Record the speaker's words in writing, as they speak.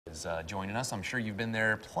Is joining us. I'm sure you've been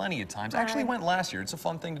there plenty of times. Actually went last year. It's a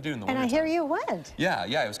fun thing to do in the winter. And I hear you went. Yeah,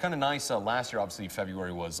 it was kind of nice. Last year, obviously,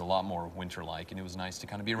 February was a lot more winter-like, and it was nice to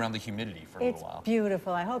kind of be around the humidity for a little while. It's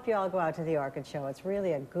beautiful. I hope you all go out to the Orchid Show. It's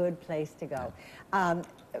really a good place to go.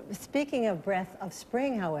 Speaking of breath of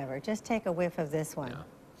spring, however, just take a whiff of this one.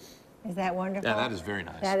 Is that wonderful? Yeah, that is very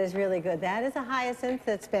nice. That is really good. That is a hyacinth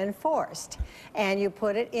that's been forced. And you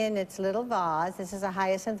put it in its little vase. This is a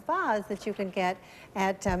hyacinth vase that you can get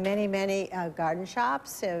at many garden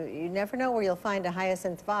shops. So you never know where you'll find a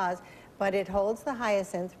hyacinth vase, but it holds the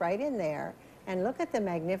hyacinth right in there. And look at the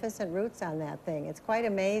magnificent roots on that thing. It's quite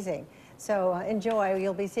amazing. So enjoy.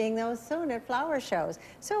 You'll be seeing those soon at flower shows.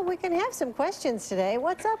 So we can have some questions today.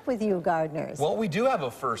 What's up with you gardeners? Well, we do have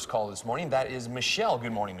a first call this morning. That is Michelle.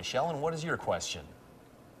 Good morning, Michelle. And what is your question?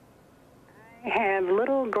 I have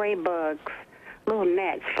little gray bugs, little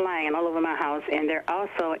gnats flying all over my house, and they're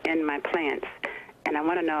also in my plants. And I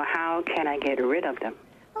want to know, how can I get rid of them?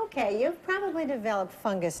 Okay, you've probably developed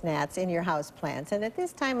fungus gnats in your house plants, and at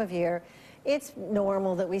this time of year, it's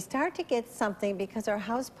normal that we start to get something because our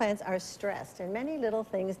houseplants are stressed and many little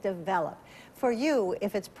things develop. For you,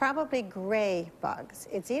 if it's probably gray bugs,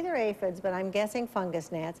 it's either aphids, but I'm guessing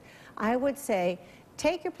fungus gnats, I would say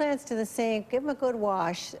take your plants to the sink, give them a good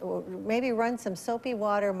wash, or maybe run some soapy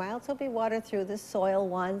water, mild soapy water through the soil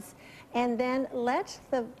once, and then let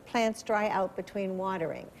the plants dry out between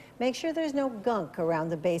watering. Make sure there's no gunk around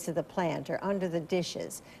the base of the plant or under the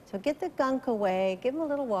dishes. So get the gunk away, give them a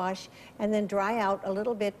little wash, and then dry out a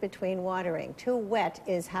little bit between watering. Too wet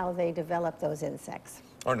is how they develop those insects.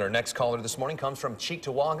 All right, our next caller this morning comes from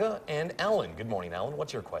Cheektowaga and Alan. Good morning, Alan.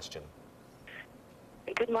 What's your question?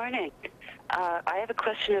 Good morning. I have a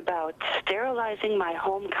question about sterilizing my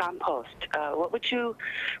home compost. What would you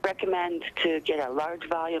recommend to get a large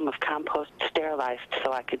volume of compost sterilized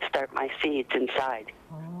so I could start my seeds inside?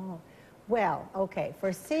 Oh, well, okay.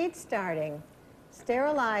 For seed starting,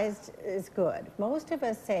 sterilized is good. Most of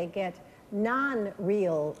us say get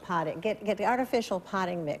non-real potting, get the artificial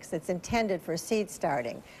potting mix that's intended for seed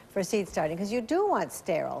starting, because you do want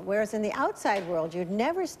sterile, whereas in the outside world you'd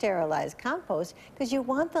never sterilize compost because you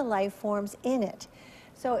want the life forms in it.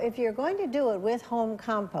 So if you're going to do it with home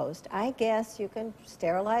compost, I guess you can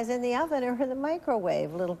sterilize in the oven or in the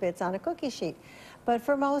microwave, little bits on a cookie sheet. But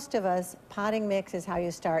for most of us, potting mix is how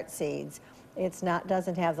you start seeds.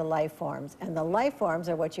 Doesn't have the life forms, and the life forms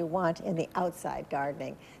are what you want in the outside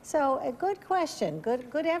gardening. So a good question, good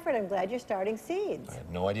effort. I'm glad you're starting seeds. I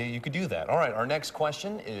had no idea you could do that. All right, our next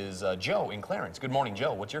question is Joe in Clarence. Good morning,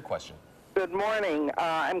 Joe. What's your question? Good morning.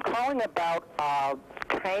 I'm calling about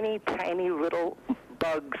tiny little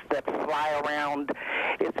bugs that fly around.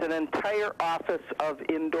 It's an entire office of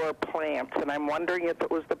indoor plants, and I'm wondering if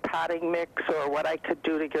it was the potting mix or what I could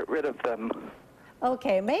do to get rid of them.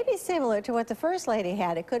 Okay, maybe similar to what the first lady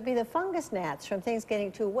had. It could be the fungus gnats from things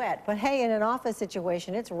getting too wet. But hey, in an office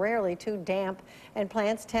situation, it's rarely too damp, and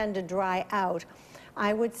plants tend to dry out.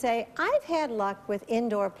 I would say I've had luck with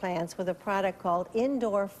indoor plants with a product called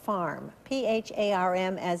Indoor Farm,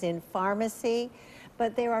 P-H-A-R-M as in pharmacy.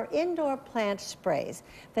 But there are indoor plant sprays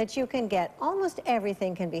that you can get. Almost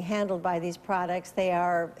everything can be handled by these products. They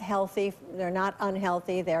are healthy, they're not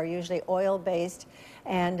unhealthy, they're usually oil-based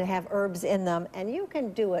and have herbs in them, and you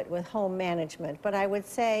can do it with home management. But I would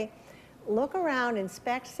say look around,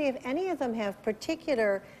 inspect, see if any of them have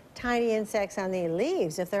particular tiny insects on the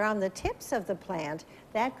leaves. If they're on the tips of the plant,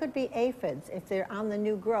 that could be aphids. If they're on the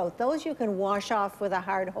new growth, those you can wash off with a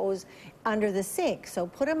hard hose under the sink. So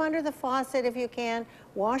put them under the faucet if you can,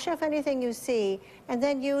 wash off anything you see, and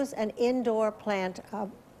then use an indoor plant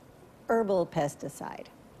herbal pesticide.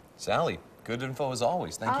 Sally, good info as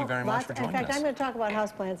always. Thank you very much for joining us. In fact, I'm going to talk about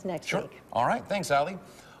houseplants next week. All right, thanks, Sally.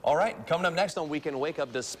 All right, coming up next on Weekend Wake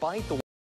Up, despite the